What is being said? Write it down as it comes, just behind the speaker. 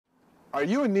Are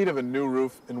you in need of a new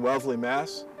roof in Wellesley,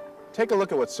 Mass? Take a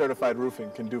look at what Certified Roofing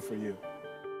can do for you.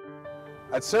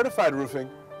 At Certified Roofing,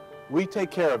 we take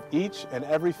care of each and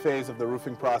every phase of the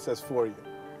roofing process for you,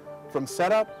 from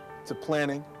setup to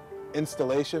planning,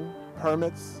 installation,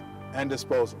 permits, and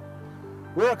disposal.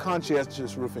 We're a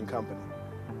conscientious roofing company.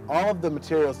 All of the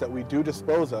materials that we do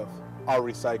dispose of are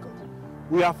recycled.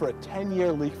 We offer a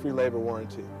 10-year leak-free labor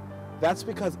warranty. That's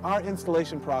because our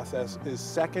installation process is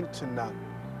second to none.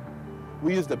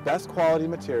 We use the best quality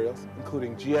materials,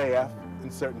 including GAF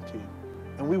and CertainTeed,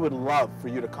 and we would love for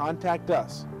you to contact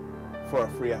us for a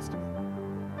free estimate.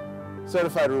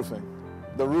 Certified Roofing,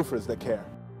 the roofers that care.